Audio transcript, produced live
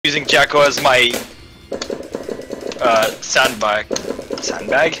using Jacko as my sandbag,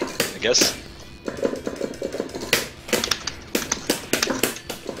 I guess.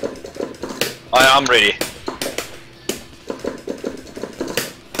 I'm ready.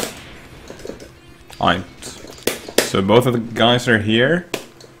 Alright. So both of the guys are here.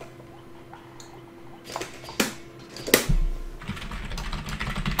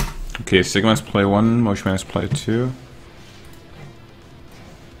 Okay, Sigma's play 1, Motionman's play 2.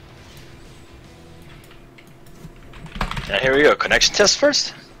 Here we go. Connection test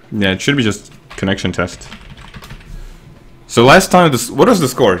first? Yeah, it should be just connection test. So last time, what was the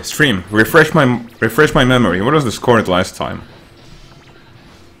score? Stream. Refresh my memory. What was the score the last time?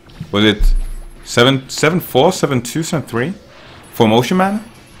 Was it 7-4, 7-2, 7-3 for Motionman?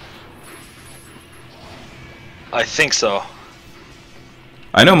 I think so.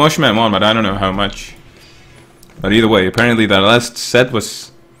 I know Motionman won, but I don't know how much. But either way, apparently that last set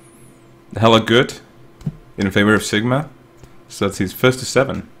was hella good in favor of Sigma. So that's his first to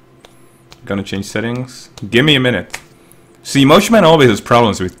 7. Gonna change settings. Give me a minute. See, Motionman always has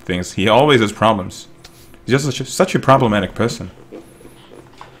problems with things. He always has problems. He's just such a problematic person.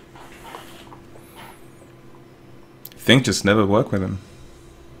 Things just never work with him.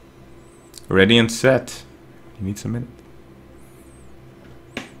 Ready and set. He needs a minute.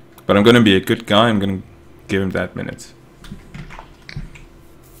 But I'm gonna be a good guy. I'm gonna give him that minute.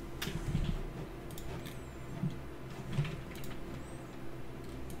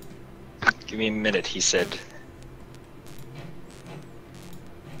 Give me a minute, he said.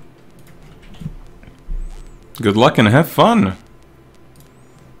 Good luck and have fun.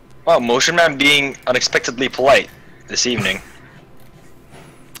 Wow, Motionman being unexpectedly polite this evening.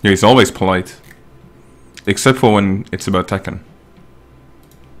 Yeah, he's always polite. Except for when it's about Tekken.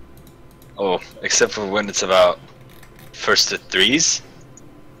 Oh, except for when it's about first to 3s.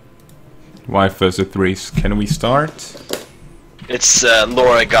 Why first to 3s? Can we start? It's lore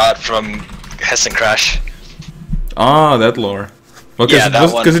I got from Hessen Crash. Ah, that lore. Well, yeah,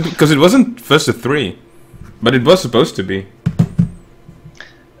 that one. Because it wasn't first to 3, but it was supposed to be.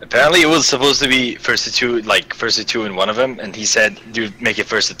 Apparently, it was supposed to be first to 2, like first to 2 in one of them, and he said, "Dude, make it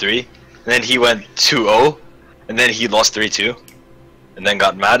first to 3." And then he went 2-0, and then he lost 3-2, and then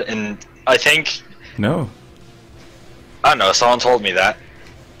got mad. And I think No. I don't know. Someone told me that.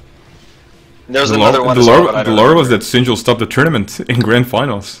 There was The another lore, one. the lore was that Sinjul stopped the tournament in grand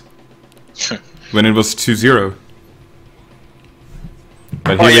finals when it was 2-0.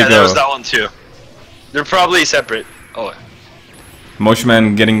 But Oh here yeah, we there go. was that one too. They're probably separate. Oh,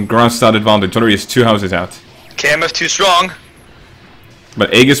 Motionman getting ground start advantage. Already is 2 houses out. KMF too strong.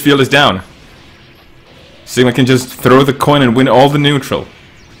 But Aegis field is down. Sigma can just throw the coin and win all the neutral.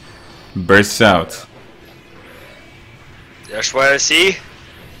 Bursts out. That's what I see.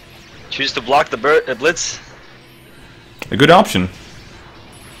 Choose to block the blitz. A good option.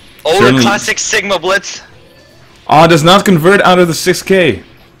 Oh, Certainly. the classic Sigma blitz. Ah, does not convert out of the 6k.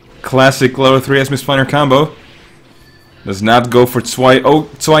 Classic lower 3S misfiner combo. Does not go for Zwei. Oh,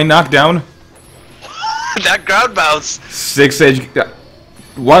 Zwei knockdown. That ground bounce. 6 edge.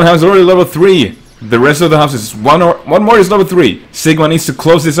 One house already level 3. The rest of the houses, one more is level 3. Sigma needs to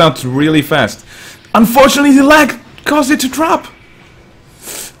close this out really fast. Unfortunately, the lag caused it to drop.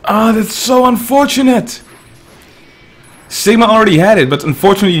 Ah, that's so unfortunate. Sigma already had it, but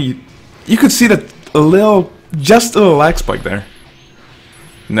unfortunately, you could see that just a little lag spike there.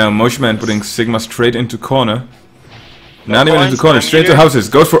 Now Motionman putting Sigma straight into corner. Not even into corner, straight to houses.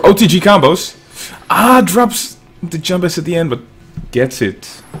 Goes for OTG combos. Ah, drops the jump S at the end, but gets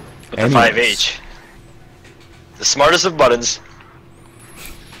it. With the 5H. The smartest of buttons.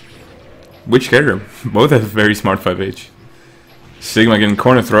 Which character? Both have very smart 5H. Sigma getting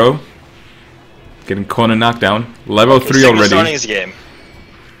corner throw. Getting corner knockdown. Level 3 Sigma already. starting his game.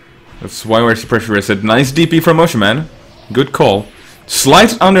 That's why we're pressure reset. Nice DP from Motionman. Good call.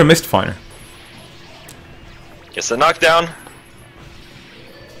 Slides under Mistfire. Gets the knockdown.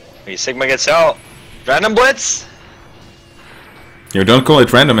 Okay, Sigma gets out. Random blitz. You don't call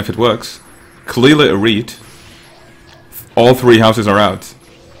it random if it works. Clearly a read. All 3 houses are out.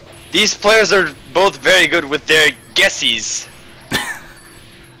 These players are both very good with their guesses.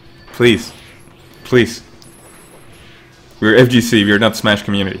 Please. Please. We're FGC, we're not Smash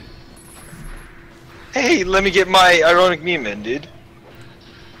community. Hey, let me get my ironic meme in, dude.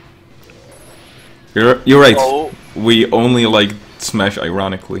 You're right. Oh. We only like Smash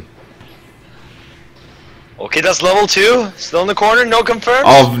ironically. Okay, that's level 2. Still in the corner, no confirmed.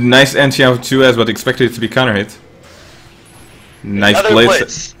 Oh, nice anti-out 2S, but expected it to be counter hit. Nice Another blitz.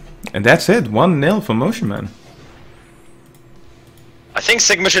 blitz. And that's it. 1-0 for Motionman. I I think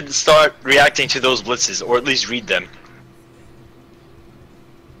Sigma should start reacting to those blitzes, or at least read them.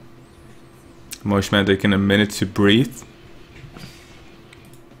 Motionman taking a minute to breathe.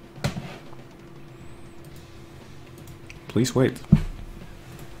 Please wait.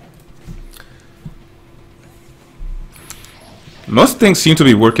 Most things seem to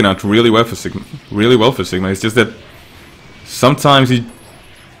be working out really well for Sigma. It's just that sometimes he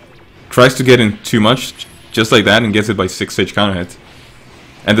tries to get in too much, just like that, and gets it by 6-stage counter hit.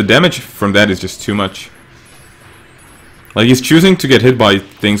 And the damage from that is just too much. Like, he's choosing to get hit by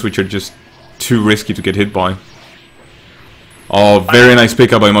things which are just too risky to get hit by. Oh, very nice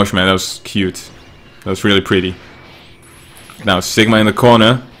pickup by Motionman. That was cute. That was really pretty. Now Sigma in the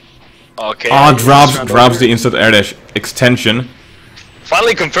corner. Okay. Ah, drops the instant air dash extension.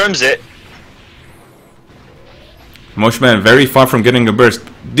 Finally confirms it. Motionman very far from getting a burst.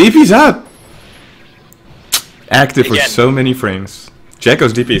 DP's out! Active for Again. so many frames.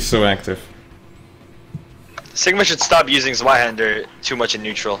 Jacko's DP is so active. Sigma should stop using Zweihander too much in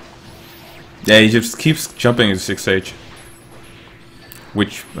neutral. Yeah, he just keeps jumping into 6-stage.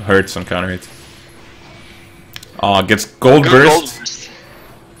 Which hurts on counter hit. Ah, gets gold Good burst. gold burst.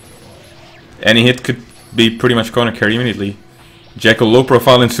 Any hit could be pretty much corner carry immediately. Jacko low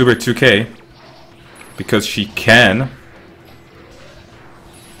profile in Super 2K. Because she can.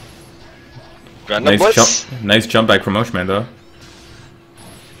 Nice jump back from Motionman though.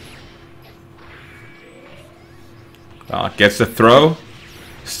 Gets the throw.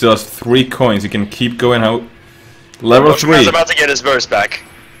 Still has 3 coins. He can keep going out. Level 3. Motionman's about to get his burst back.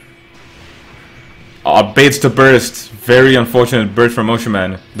 Baits the burst. Very unfortunate burst from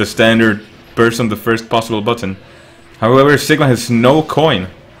Motionman. The standard burst on the first possible button. However, Sigma has no coin.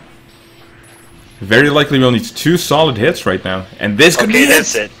 Very likely we'll need 2 solid hits right now. And this could be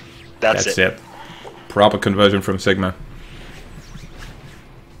that's it. That's it. Proper conversion from Sigma.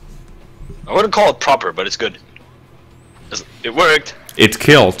 I wouldn't call it proper, but it's good. It worked. It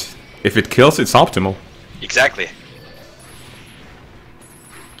killed. If it kills, it's optimal. Exactly.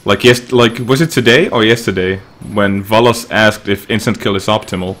 Like was it today or yesterday when Valos asked if instant kill is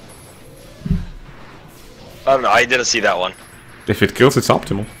optimal? I don't know, I didn't see that one. If it kills, it's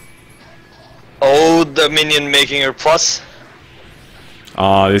optimal. Oh, the minion making her plus.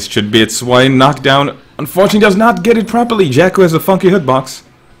 This should be its Y knockdown. Unfortunately, does not get it properly. Jacko has a funky hitbox.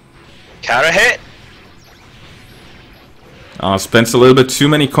 Counter hit. Spends a little bit too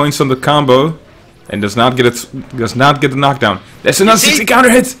many coins on the combo, and does not get the knockdown. There's another 60 counter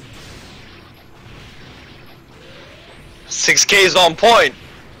hit. 6K is on point.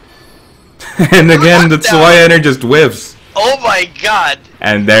 And again, the Zweihander just whiffs. Oh my god.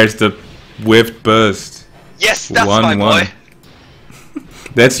 And there's the whiffed burst. Yes, that's my boy.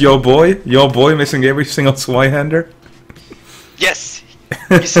 That's your boy? Your boy missing every single Zweihander? Yes.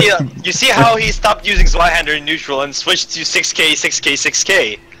 You see how he stopped using Zweihander in neutral and switched to 6K, 6K,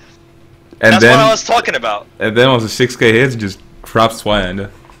 6K. And that's then, what I was talking about. And then once the 6K hits, just drops Zweihander.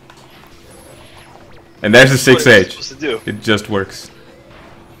 And there's the 6H. It just works.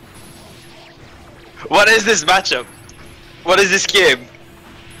 What is this matchup? What is this game?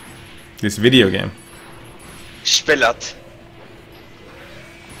 This video game. Spillat.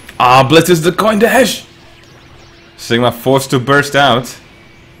 Blitzes the coin dash! Sigma forced to burst out.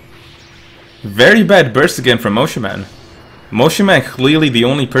 Very bad burst again from Motionman. Motionman clearly the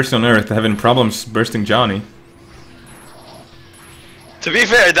only person on Earth having problems bursting Johnny. To be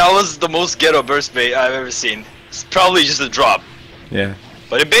fair, that was the most ghetto burst bait I've ever seen. It's probably just a drop. Yeah.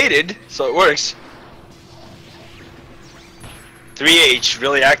 But it baited, so it works. 3H,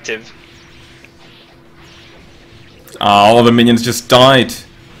 really active. All the minions just died.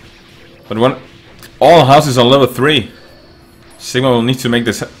 But when all houses are level 3, Sigma will need to make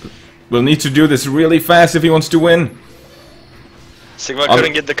this. Will need to do this really fast if he wants to win. Sigma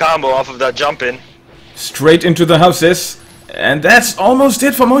couldn't get the combo off of that jump in. Straight into the houses. And that's almost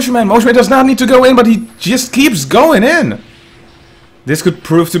it for Motionman. Motionman does not need to go in, but he just keeps going in. This could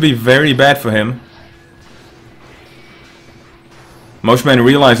prove to be very bad for him. Motionman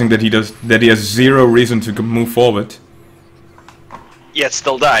realizing that he has zero reason to move forward. Yet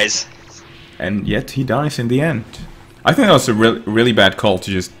still dies. And yet he dies in the end. I think that was a really bad call to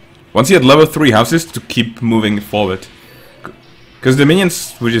just... Once he had level 3 houses, to keep moving forward. Because the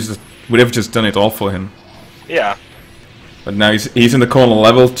minions would have just done it all for him. Yeah. But now he's in the corner,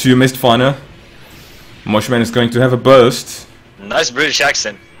 level 2 Mistfinder. Motionman is going to have a burst. Nice British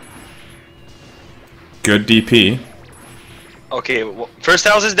accent. Good DP. Okay, first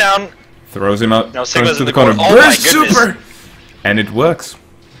house is down. Throws him out. Now Sigma's to in the the corner. corner. Oh Burst my goodness. super! And it works.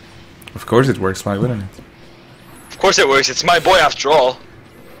 Of course it works, why wouldn't it? Of course it works. It's my boy after all.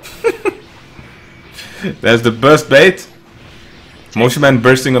 There's the burst bait. Motionman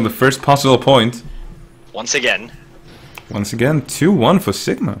bursting on the first possible point. Once again. Once again, 2-1 for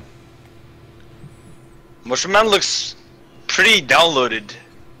Sigma. Motionman looks pretty downloaded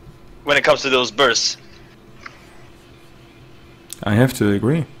when it comes to those bursts. I have to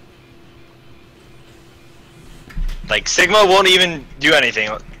agree. Like, Sigma won't even do anything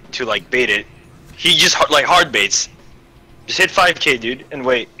to, like, bait it. He just, like, hard baits. Just hit 5k, dude, and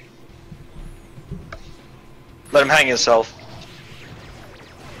wait. Let him hang himself.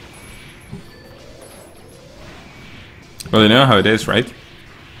 Well, you know how it is, right?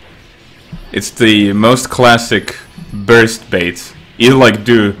 It's the most classic burst bait. Either, like,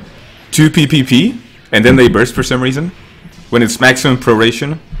 do 2 PPP, and then they burst for some reason, when it's maximum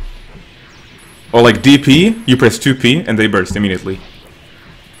proration. Or like DP, you press 2P and they burst immediately.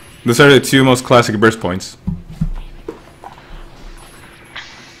 Those are the 2 most classic burst points.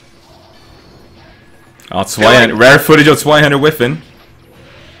 Oh, rare footage of Zweihander whiffing.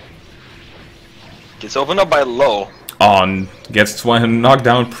 Gets opened up by low. On gets Zweihander knocked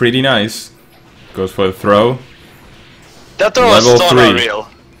down pretty nice. Goes for the throw. That throw Level is still 3. not real.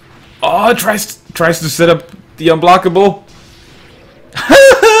 Oh, tries to set up the unblockable.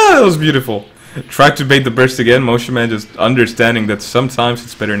 That was beautiful. Tried to bait the burst again, Motionman just understanding that sometimes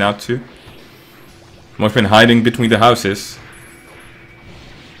it's better not to. Motionman hiding between the houses.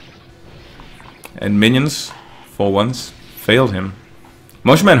 And minions, for once, failed him.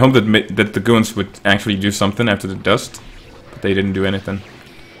 Motionman hoped that the goons would actually do something after the dust, but they didn't do anything.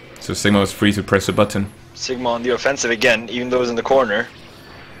 So Sigma was free to press a button. Sigma on the offensive again, even though it's in the corner.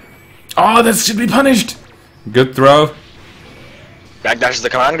 Oh, that should be punished! Good throw. Backdashes the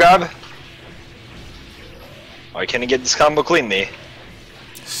command grab. Why can't he get this combo cleanly?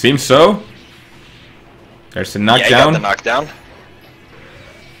 Seems so. There's a knockdown. Yeah, he got the knockdown.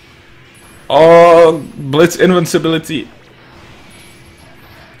 Oh, Blitz invincibility.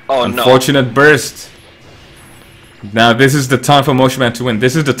 Oh no. Unfortunate burst. Now this is the time for Motionman to win.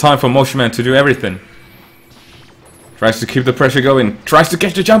 This is the time for Motionman to do everything. Tries to keep the pressure going. Tries to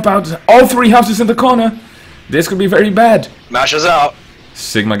catch the jump out. All 3 houses in the corner. This could be very bad. Mashes out.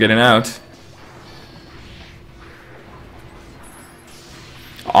 Sigma getting out.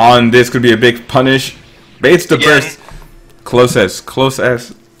 On this could be a big punish. Baits the burst. Close S. Close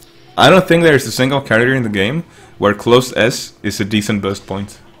S. I don't think there's a single character in the game where close S is a decent burst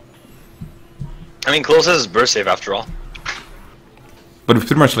point. I mean, close S is burst save after all. But it's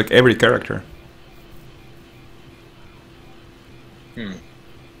pretty much like every character.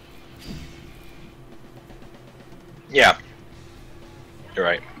 Yeah. You're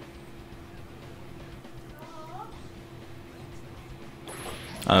right.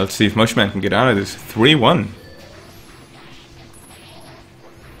 Let's see if Motionman can get out of this. 3-1.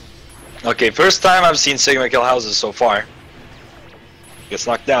 Okay, first time I've seen Sigma kill houses so far. Gets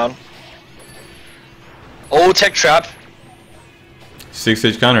knocked down. Oh, tech trap.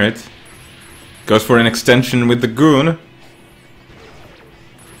 6-stage counter hit. Goes for an extension with the goon.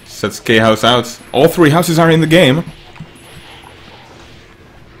 Sets K house out. All 3 houses are in the game.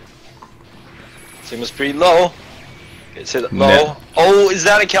 Sigma's pretty low. Gets hit low. No. Oh, is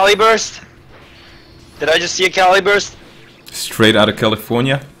that a Cali burst? Did I just see a Cali burst? Straight out of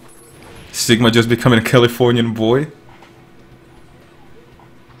California. Sigma just becoming a Californian boy.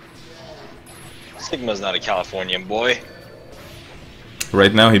 Sigma's not a Californian boy.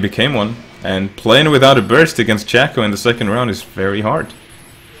 Right now he became one. And playing without a burst against Chaco in the second round is very hard.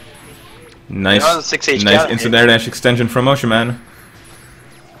 Nice, nice instant air dash extension from Motionman.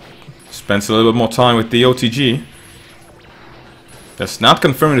 Spends a little bit more time with the OTG. That's not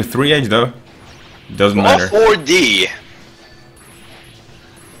confirming the 3H though. Doesn't matter. 4D.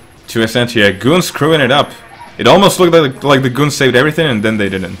 2SN, yeah, Goon screwing it up. It almost looked like the Goon saved everything and then they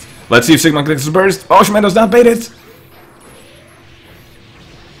didn't. Let's see if Sigma clicks the burst. Motionman does not bait it.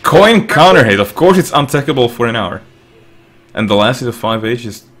 Coin counter hit. Of course it's untackable for an hour. And the last hit of 5H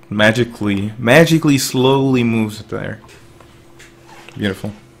just magically slowly moves there.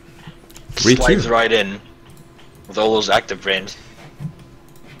 Beautiful. 3-2. Slides right in with all those active frames.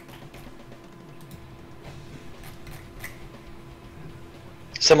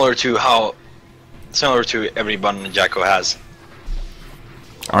 Similar to every button Jacko has.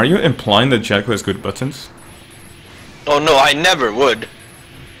 Are you implying that Jacko has good buttons? Oh no, I never would.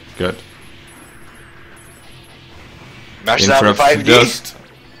 Good. Mash that with 5D. Dust.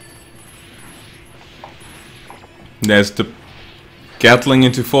 There's the Gatling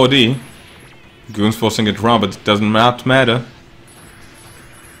into 4D. Goon's forcing a draw, but it doesn't matter.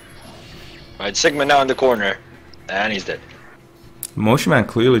 Alright, Sigma now in the corner. And he's dead. Motionman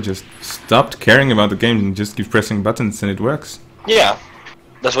clearly just stopped caring about the game and just keeps pressing buttons and it works. Yeah,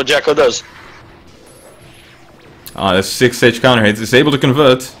 that's what Jacko does. Ah, the 6-stage counter hit is able to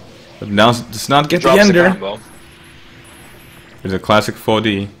convert, but now does not get the Drops ender. combo. There's a classic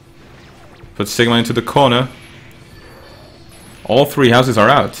 4D. Puts Sigma into the corner. All three houses are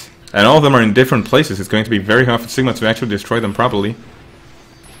out. And all of them are in different places. It's going to be very hard for Sigma to actually destroy them properly.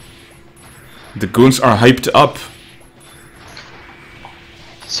 The goons are hyped up.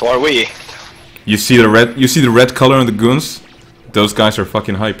 So are we. You see the red color on the goons? Those guys are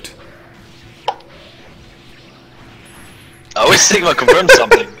fucking hyped. I wish Sigma confirmed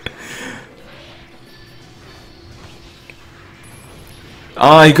something.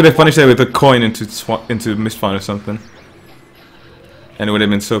 Ah, he could have punished that with a coin into Mistfine or something. And it would have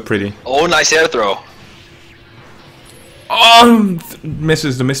been so pretty. Oh, nice air throw. Oh,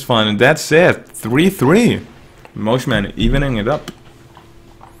 misses the Mistfine, and that's it. 3-3. Motionman evening it up.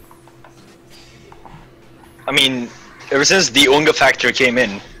 I mean, ever since the Unga factor came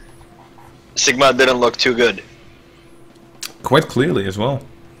in, Sigma didn't look too good. Quite clearly as well.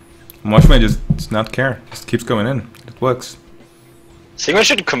 Motionman just does not care. Just keeps going in. It works. Sigma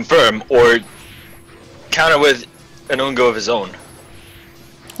should confirm or counter with an Unga of his own.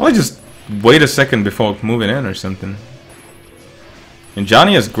 I'll just wait a second before moving in or something. And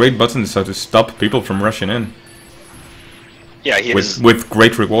Johnny has great buttons so to stop people from rushing in. Yeah, he is. With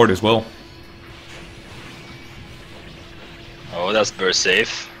great reward as well. Oh, that's burst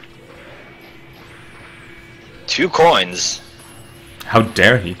safe. 2 coins. How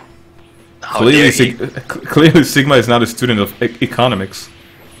dare he? How Clearly, dare he? Clearly Sigma is not a student of economics.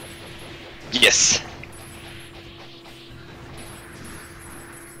 Yes.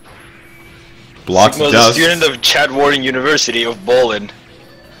 Blocks Sigma's dust. a student of Chad Warden University of Bolin.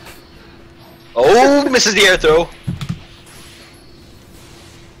 Oh, misses the air throw.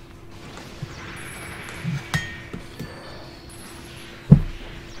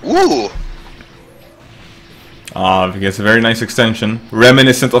 Ooh. Ah, he gets a very nice extension.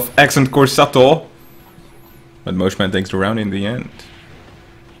 Reminiscent of Accent Corsato. But Motionman takes the round in the end.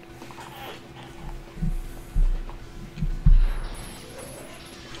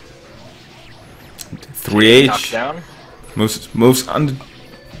 Knockdown. moves under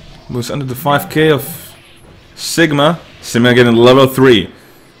the 5k of Sigma. Sigma getting level 3.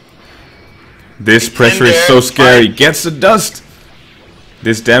 This pressure is so scary. Gets the dust.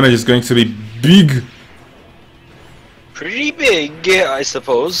 This damage is going to be big. Pretty big, I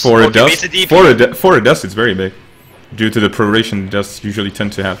suppose. For a dust, for a dust, it's very big, due to the proration dusts usually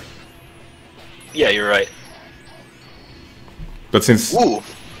tend to have. Yeah, you're right. But since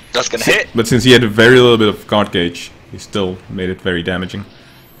that's gonna hit. But since he had a very little bit of guard gauge, he still made it very damaging.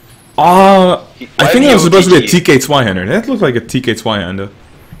 I think that was supposed to be a TK Zweihander. That looked like a TK Zweihander.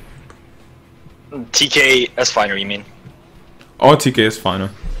 TK S-Finer, you mean? Or TK S-Finer.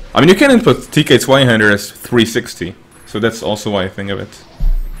 I mean, you can input TK Zweihander as 360, so that's also why I think of it.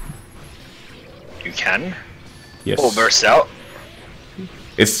 You can? Yes. Oh, burst out.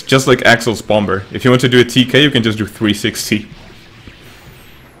 It's just like Axel's Bomber. If you want to do a TK, you can just do 360.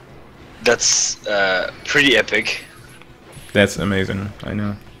 That's pretty epic. That's amazing, I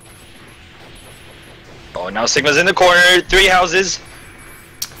know. Oh, now Sigma's in the corner. 3 houses.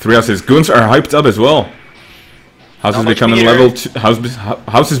 3 houses. Goons are hyped up as well. House is becoming level 2.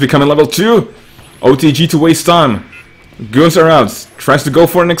 House is becoming level 2. OTG to waste time. Goons are out. Tries to go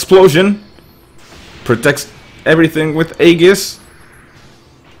for an explosion. Protects everything with Aegis.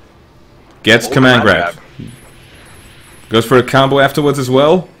 Gets command grab. Goes for a combo afterwards as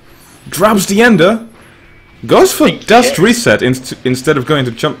well. Drops the ender. Goes for dust reset instead of going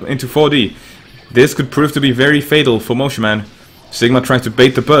to jump into 4D. This could prove to be very fatal for Motionman. Sigma tries to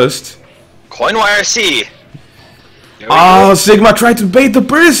bait the burst. Coin YRC. Oh, Sigma tried to bait the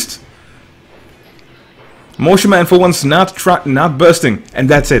burst. Motionman for once not bursting, and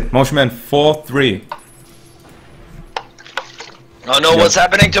that's it. Motionman 4-3. Oh no, what's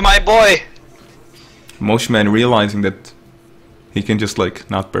happening to my boy? Motionman realizing that he can just like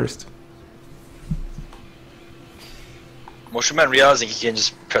not burst. Motionman realizing he can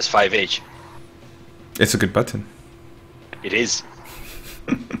just press 5H. It's a good button. It is.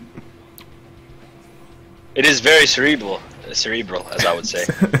 It is very cerebral, as I would say.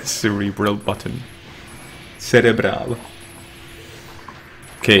 Cerebral button. Cerebral.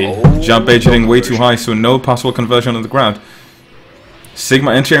 Okay, Oh, jump edge hitting way too high, so no possible conversion on the ground.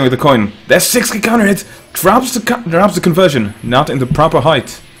 Sigma entering with the coin. There's 6k counter hit. Drops the conversion, not in the proper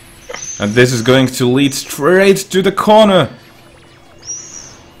height. And this is going to lead straight to the corner.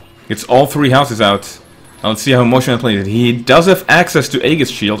 It's all 3 houses out. Now let's see how motionman plays it. He does have access to Aegis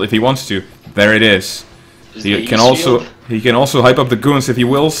shield if he wants to. There it is. He can also hype up the goons if he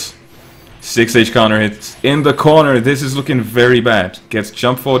wills. 6H counter hits in the corner. This is looking very bad. Gets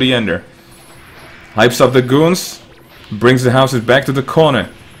jump for the ender. Hypes up the goons. Brings the houses back to the corner.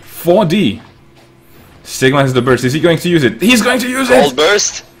 4D. Sigma has the burst. Is he going to use it? He's going to use it! Gold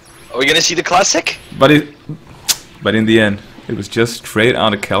burst? Are we gonna see the classic? But in the end, it was just straight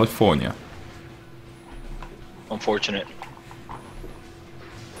out of California. Unfortunate.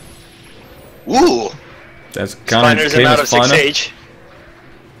 Ooh! That's kind of out of 6H.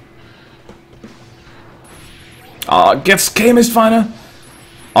 Gets K-Mist Finer.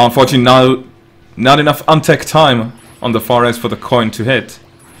 Unfortunately, not enough untech time on the far edge for the coin to hit.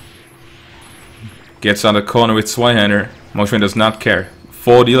 Gets on the corner with Swihender. Motionman does not care.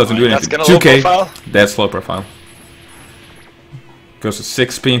 4D doesn't do anything. 2K. That's low profile. Goes to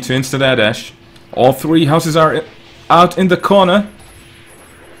 6P into instant air dash. All three houses are out in the corner.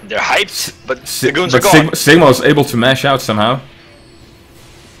 They're hyped, but the goons are gone. Sigma was able to mash out somehow.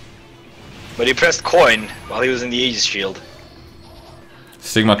 But he pressed coin while he was in the Aegis shield.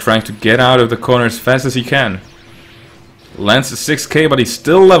 Sigma trying to get out of the corner as fast as he can. Lands a 6K, but he's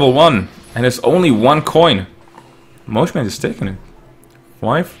still level 1. And there's only one coin. Motionman is taking it.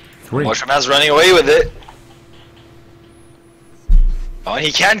 5, 3. Motionman's running away with it. Oh,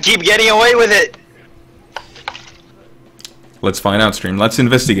 he can't keep getting away with it. Let's find out, stream. Let's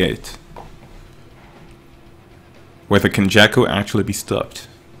investigate. Whether can Jacko actually be stuffed?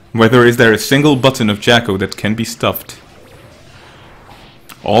 Whether is there a single button of Jacko that can be stuffed?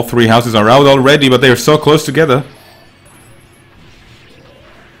 All three houses are out already, but they are so close together.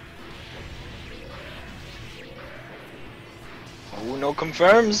 Oh, no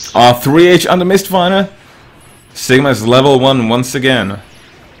confirms. 3H on the Mistfinder. Sigma is level 1 once again.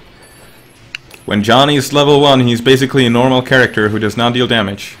 When Johnny is level 1, he's basically a normal character who does not deal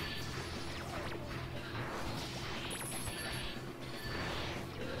damage.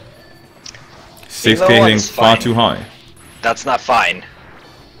 6K hitting far too high. That's not fine.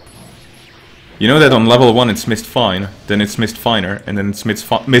 You know that on level 1 it's missed fine, then it's missed finer, and then it's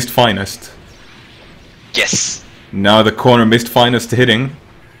missed finest. Yes. Now the corner missed finest hitting.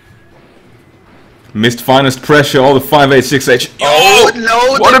 Missed finest pressure, all the 5H, 6H. Oh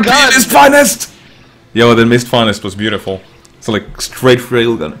no! What a beat is finest! Yo, the missed finest was beautiful. It's like straight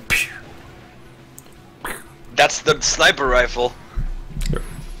railgun. That's the sniper rifle.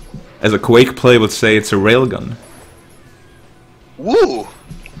 As a Quake play would say, it's a railgun. Woo!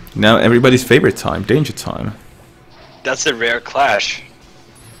 Now everybody's favorite time, danger time. That's a rare clash.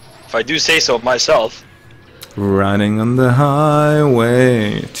 If I do say so myself. Riding on the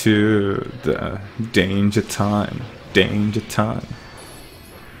highway to the danger time. Danger time.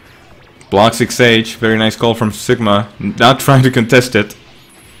 Block 6H, very nice call from Sigma. Not trying to contest it.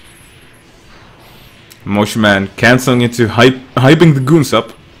 Motionman cancelling into hyping the goons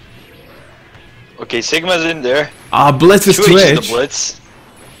up. Okay, Sigma's in there. Blitz is 2H. The blitz.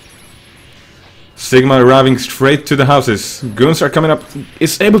 Sigma arriving straight to the houses. Goons are coming up.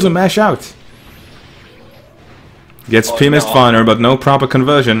 Is able to mash out. Gets P-Mist Finer, but no proper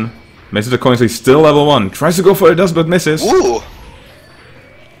conversion. Misses the coin, so he's still level 1. Tries to go for a dust, but misses. Woo!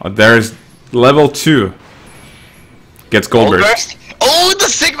 There's level 2. Gets Gold Burst. Oh, the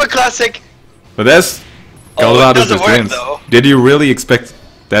Sigma classic! But that's... Oh, it doesn't work, though. Did you really expect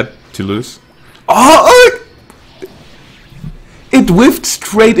that to lose? Oh! It whiffed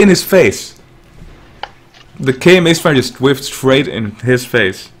straight in his face. The K-Mistfire just whiffed straight in his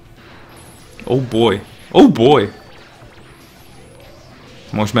face. Oh boy. Oh boy.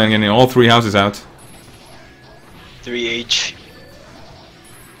 Motionman getting all three houses out. 3H.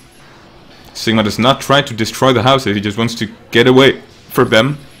 Sigma does not try to destroy the houses, he just wants to get away from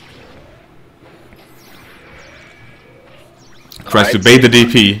them. Tries to bait the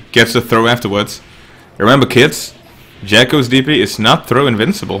DP, gets the throw afterwards. Remember kids, Jacko's DP is not throw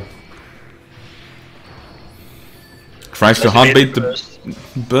invincible. Tries to hot bait the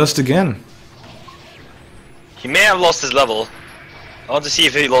burst again. He may have lost his level. I want to see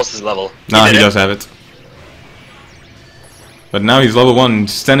if he lost his level. Nah, he does have it. But now he's level 1,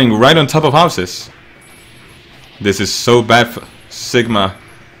 standing right on top of houses. This is so bad for Sigma.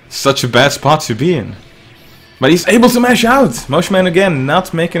 Such a bad spot to be in. But he's able to mash out. Motionman again,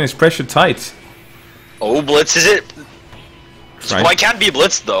 not making his pressure tight. Oh, blitz is it? Right. Why can't be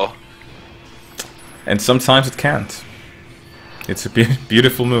blitzed though? And sometimes it can't. It's a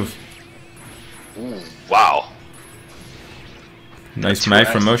beautiful move. Ooh, wow. Nice mag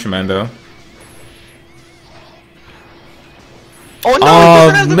from Motionman though. Oh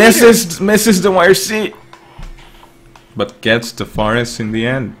no! Misses the wire C. but gets the forest in the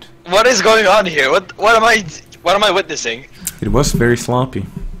end. What is going on here? What am I witnessing? It was very sloppy.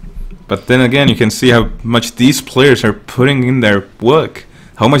 But then again, you can see how much these players are putting in their work.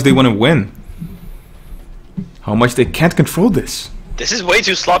 How much they want to win. How much they can't control this. This is way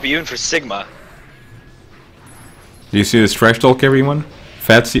too sloppy even for Sigma. Do you see this trash talk, everyone?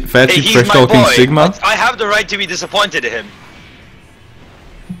 Fatsy He's trash my talking boy. Sigma. I have the right to be disappointed in him.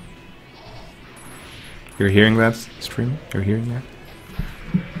 You're hearing that, stream? You're hearing that?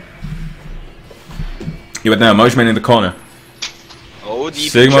 Yeah, but now, motionman in the corner. Oh, DP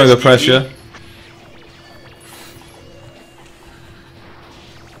Sigma with the DP. pressure.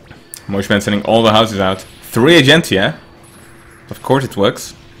 Motionman sending all the houses out. 3 Agentia. Of course it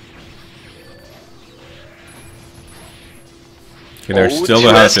works. Okay, there's still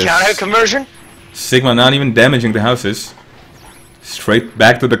the houses. Counter conversion. Sigma not even damaging the houses. Straight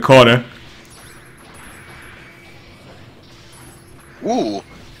back to the corner. Ooh.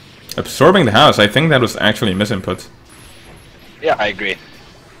 Absorbing the house. I think that was actually misinput. Yeah, I agree.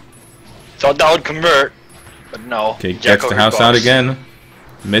 Thought that would convert, but no. Okay, gets the house out again.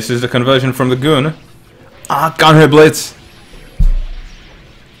 Misses the conversion from the goon. Ah, counter blitz.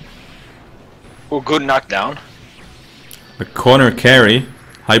 Oh, good knockdown. The corner carry.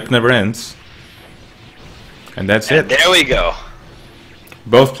 Hype never ends. And that's it. There we go.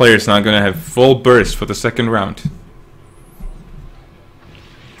 Both players now gonna have full burst for the second round.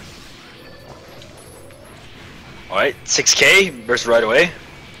 Alright, 6k, burst right away.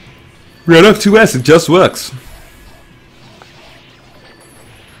 Red up 2S, it just works.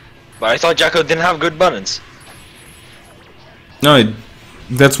 But I thought Jacko didn't have good buttons. No,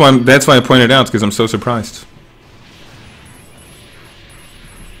 that's why I pointed out, because I'm so surprised.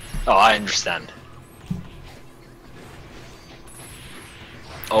 Oh, I understand.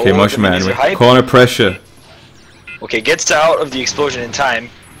 Oh, Okay, motionman with hype. corner pressure. Okay, gets out of the explosion in time.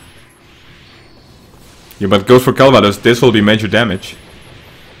 Yeah, but goes for Calvados, this will be major damage.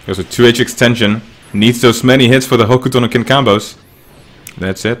 Goes a 2H extension. Needs those many hits for the Hokutonoken combos.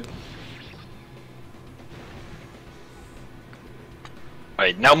 That's it.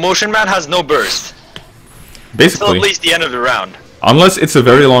 Alright, now Motion Man has no burst. Till Basically, at least the end of the round. unless it's a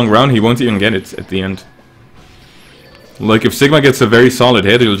very long round, he won't even get it at the end. Like, if Sigma gets a very solid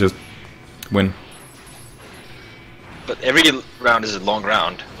hit, he'll just win. But every round is a long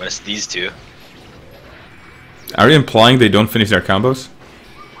round when it's these two. Are you implying they don't finish their combos?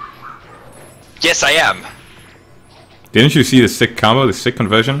 Yes, I am. Didn't you see the sick combo, the sick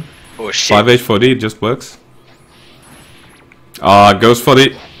conversion? Oh shit. 5H 4D, it just works. Goes for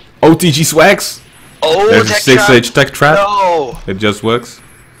the OTG swags. Oh, There's a tech 6H tech trap. No. It just works.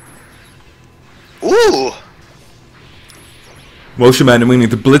 Ooh. Motion Man winning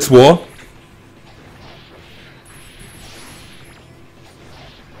the Blitz War.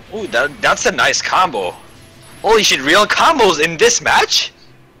 Ooh, that's a nice combo. Holy shit, real combos in this match?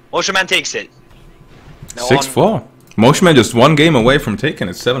 Motion Man takes it. No 6-4. Motion Man just one game away from taking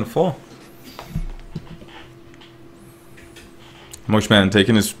it. 7-4. Motion Man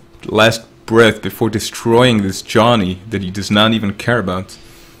taking his last breath before destroying this Johnny that he does not even care about.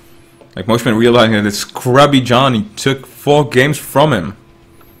 Like, Motion Man realizing that this scrubby Johnny took 4 games from him.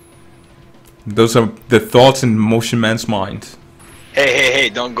 Those are the thoughts in Motion Man's mind. Hey,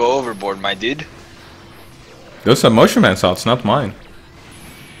 don't go overboard, my dude. Those are Motion Man's thoughts, not mine.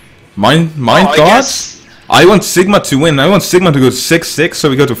 Mine I thoughts? guess. I want Sigma to win. I want Sigma to go 6-6, so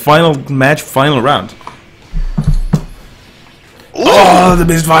we go to final match, final round. Ooh. Oh, the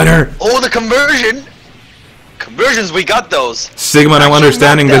Beast Fighter! Oh, the conversion! Conversions, we got those. Sigma now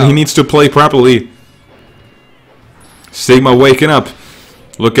understanding that he needs to play properly. Sigma waking up.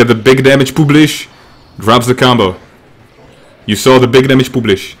 Look at the big damage publish. Drops the combo. You saw the big damage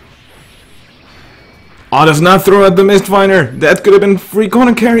publish. Oh, does not throw at the Mistfinder. That could have been free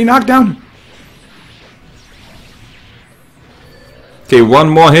corner carry knockdown. Okay, one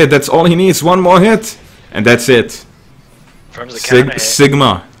more hit. That's all he needs. One more hit. And that's it.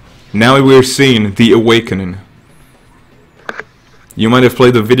 Sigma. Now we're seeing the awakening. You might have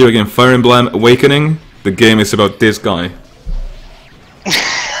played the video game Fire Emblem Awakening. The game is about this guy.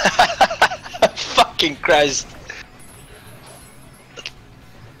 Fucking Christ.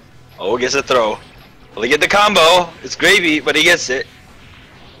 Oh, gets a throw. Will he get the combo? It's gravy, but he gets it.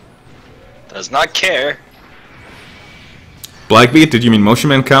 Does not care. Blackbeat, did you mean Motion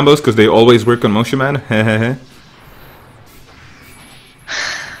Man combos? Because they always work on Motion Man? Hehehe.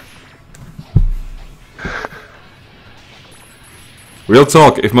 Real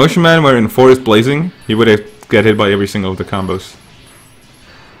talk, if Motion Man were in Forest Blazing, he would get hit by every single of the combos.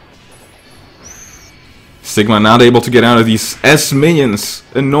 Sigma not able to get out of these S minions,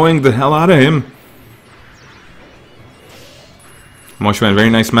 annoying the hell out of him. Moshman, very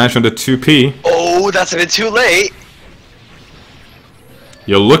nice match on the 2P. Oh, that's a bit too late.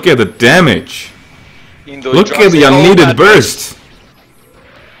 Yo, look at the damage. Look at the unneeded burst.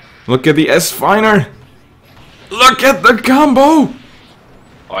 Look at the S-Finer. Look at the combo.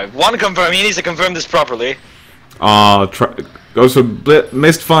 Oh, I want to confirm. He needs to confirm this properly. Goes for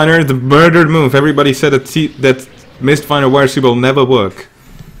Mistfinder, the murdered move. Everybody said that Mistfinder YRC will never work.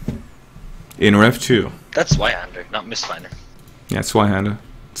 In Rev 2. That's Zweihander, not Mistfinder. Yeah, Zweihander.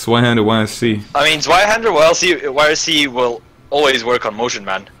 Zweihander YRC. I mean, Zweihander YRC will always work on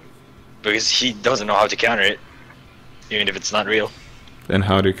motionman. Because he doesn't know how to counter it. Even if it's not real. Then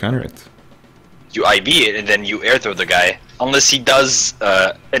how do you counter it? You IB it and then you air throw the guy. Unless he does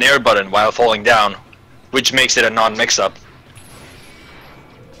an air button while falling down. Which makes it a non-mix-up.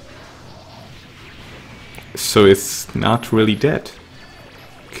 So it's not really dead.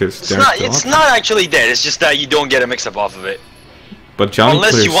 It's not actually dead, it's just that you don't get a mix-up off of it. But Johnny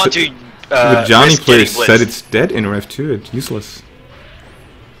unless you want to the Johnny player said it's dead in Rev 2, it's useless.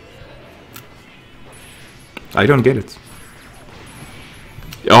 I don't get it.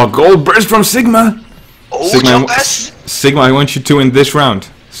 Oh, gold burst from Sigma! Oh, Sigma, I want you to win this round.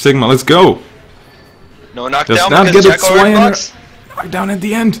 Sigma, let's go! No knockdown. Does not get it. Knockdown at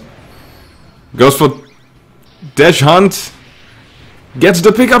the end. Goes for dash hunt. Gets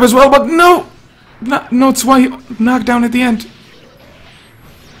the pickup as well, but no, no knockdown at the end.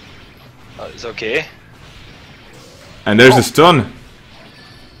 It's okay. And there's the stun.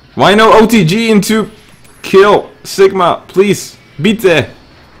 Why no OTG into kill Sigma? Please beat there.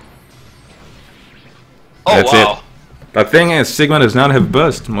 Oh, that's wow. it. The thing is, Sigma does not have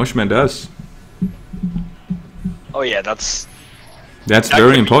burst. Moshman does. Oh yeah, that's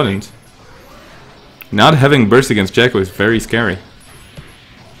very important. Not having burst against Jacko is very scary.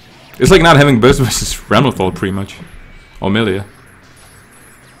 It's like not having burst versus Ramlethal, pretty much. Or Milia.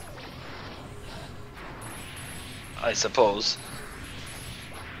 I suppose.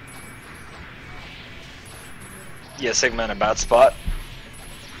 Yeah, Sigma in a bad spot.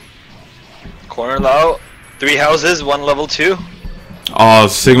 Corner low. 3 houses, 1 level 2. Oh,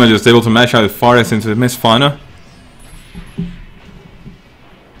 Sigma just able to mash out the farthest into the Mistfinder.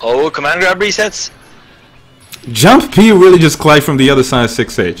 Oh, command grab resets. Jump P really just collide from the other side of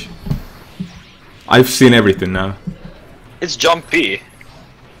 6H. I've seen everything now. It's jump P.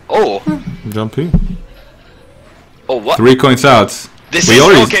 Oh. Jump P. Oh, what? 3 coins out. This is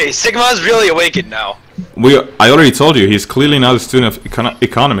okay. Sigma's really awakened now. I already told you, he's clearly not a student of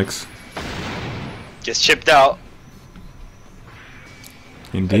economics. Gets chipped out.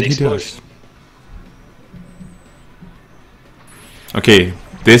 Indeed he does. Okay,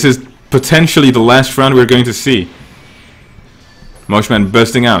 this is potentially the last round we're going to see. Moshman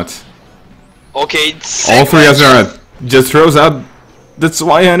bursting out. Okay, all 3 Azara just throws out the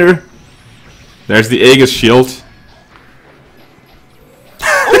Zweihander. There's the Aegis shield.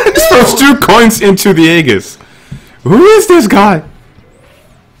 Throws 2 coins into the Aegis. Who is this guy?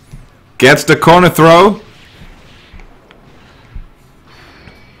 Gets the corner throw.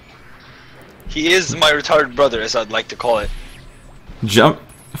 He is my retarded brother, as I'd like to call it. Jump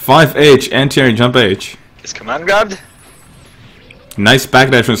 5H, anti-air jump H. Is command grabbed? Nice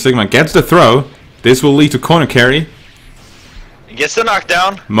backdash from Sigma. Gets the throw. This will lead to corner carry. He gets the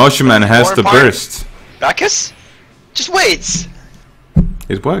knockdown. Motionman has the burst. Bacchus? Just waits.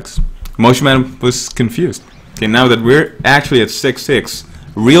 It works. Motionman was confused. Okay, now that we're actually at 6-6.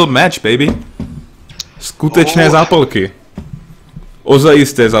 Real match, baby. Skutečné zápolky.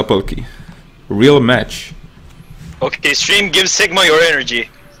 Ozajisté zápolky. Real match. Okay, stream, give Sigma your energy.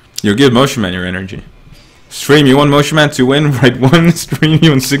 You give Motionman your energy. Stream, you want Motionman to win, right 1. Stream,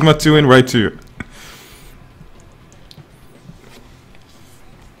 you want Sigma to win, right 2.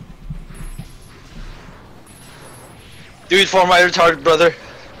 Do it for my retarded brother.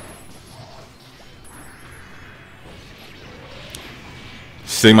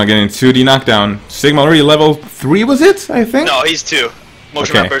 Sigma getting 2D knockdown. Sigma already level 3, was it? I think? No, he's 2.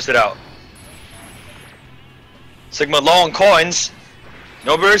 Motionman bursted out. Sigma low on coins.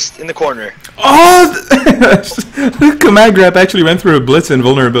 No burst in the corner. Oh! The command grab actually went through a blitz and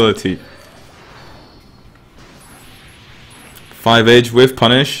vulnerability. 5H with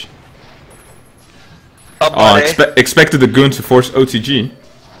punish. Expected the goon to force OTG.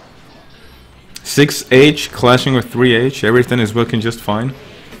 6H clashing with 3H. Everything is working just fine.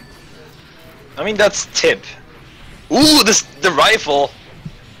 I mean, that's tip. Ooh, the rifle.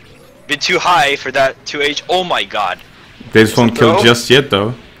 Bit too high for that 2H. Oh my god. This won't kill just yet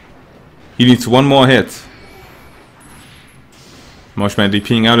though. He needs 1 more hit. Motionman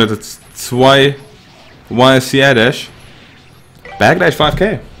DPing out at the 2 YSC dash. Backdash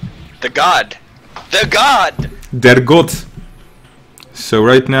 5k. The god. The god! They're good. So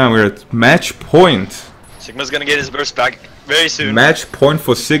right now we're at match point. Sigma's gonna get his burst back very soon. Match point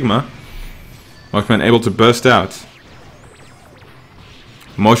for Sigma. Motionman able to burst out.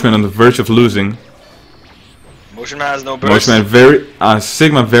 Motionman on the verge of losing. Motionman has no burst. Motionman very...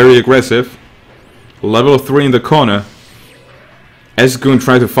 Sigma very aggressive. Level 3 in the corner. Esgoon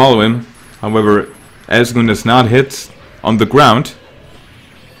tried to follow him. However, Esgoon does not hit on the ground.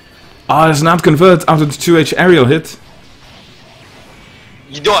 Does not convert after the 2H aerial hit.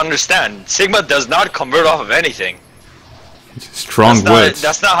 You don't understand. Sigma does not convert off of anything. Strong words.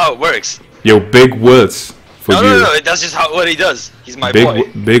 That's not how it works. Yo, big words for you. No, that's just what he does. He's my boy.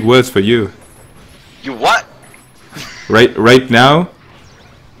 Big words for you. You what? Right now,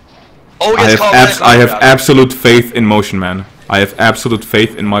 I have absolute faith in Motionman. I have absolute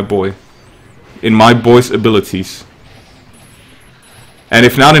faith in my boy. In my boy's abilities. And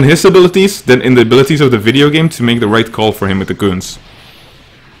if not in his abilities, then in the abilities of the video game to make the right call for him with the goons.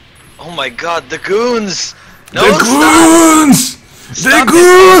 Oh my god, the goons! No, the goons! Stop the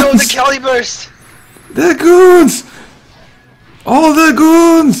goons! No, the Kelly burst! The goons! All the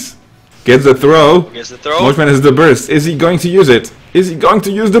goons! Gets the throw. Gets the throw. Motionman has the burst. Is he going to use it? Is he going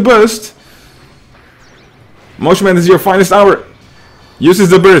to use the burst? Motionman, this is your finest hour. Uses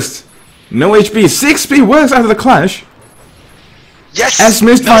the burst. No HP. 6P works after the clash. Yes! S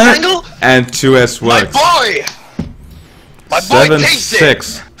missed fire. Angle? And 2S works. My boy! My boy takes it!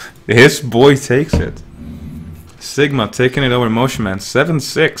 7-6. His boy takes it. Sigma taking it over Motionman.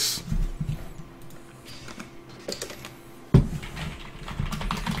 7-6.